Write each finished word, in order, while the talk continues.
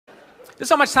This is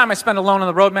how much time I spend alone on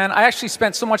the road, man. I actually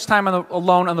spent so much time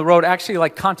alone on the road, I actually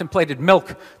like contemplated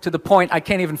milk to the point I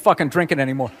can't even fucking drink it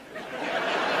anymore.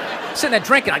 Sitting there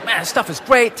drinking, like, man, this stuff is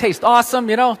great, tastes awesome,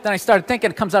 you know? Then I started thinking,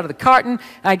 it comes out of the carton, and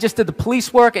I just did the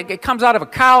police work, it comes out of a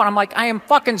cow, and I'm like, I am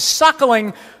fucking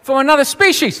suckling from another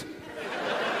species.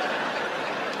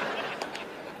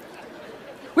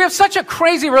 We have such a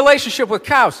crazy relationship with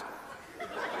cows.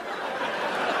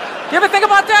 You ever think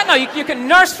about that? No, you can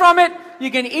nurse from it,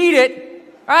 you can eat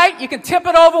it, right? You can tip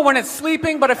it over when it's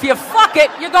sleeping, but if you fuck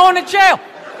it, you're going to jail.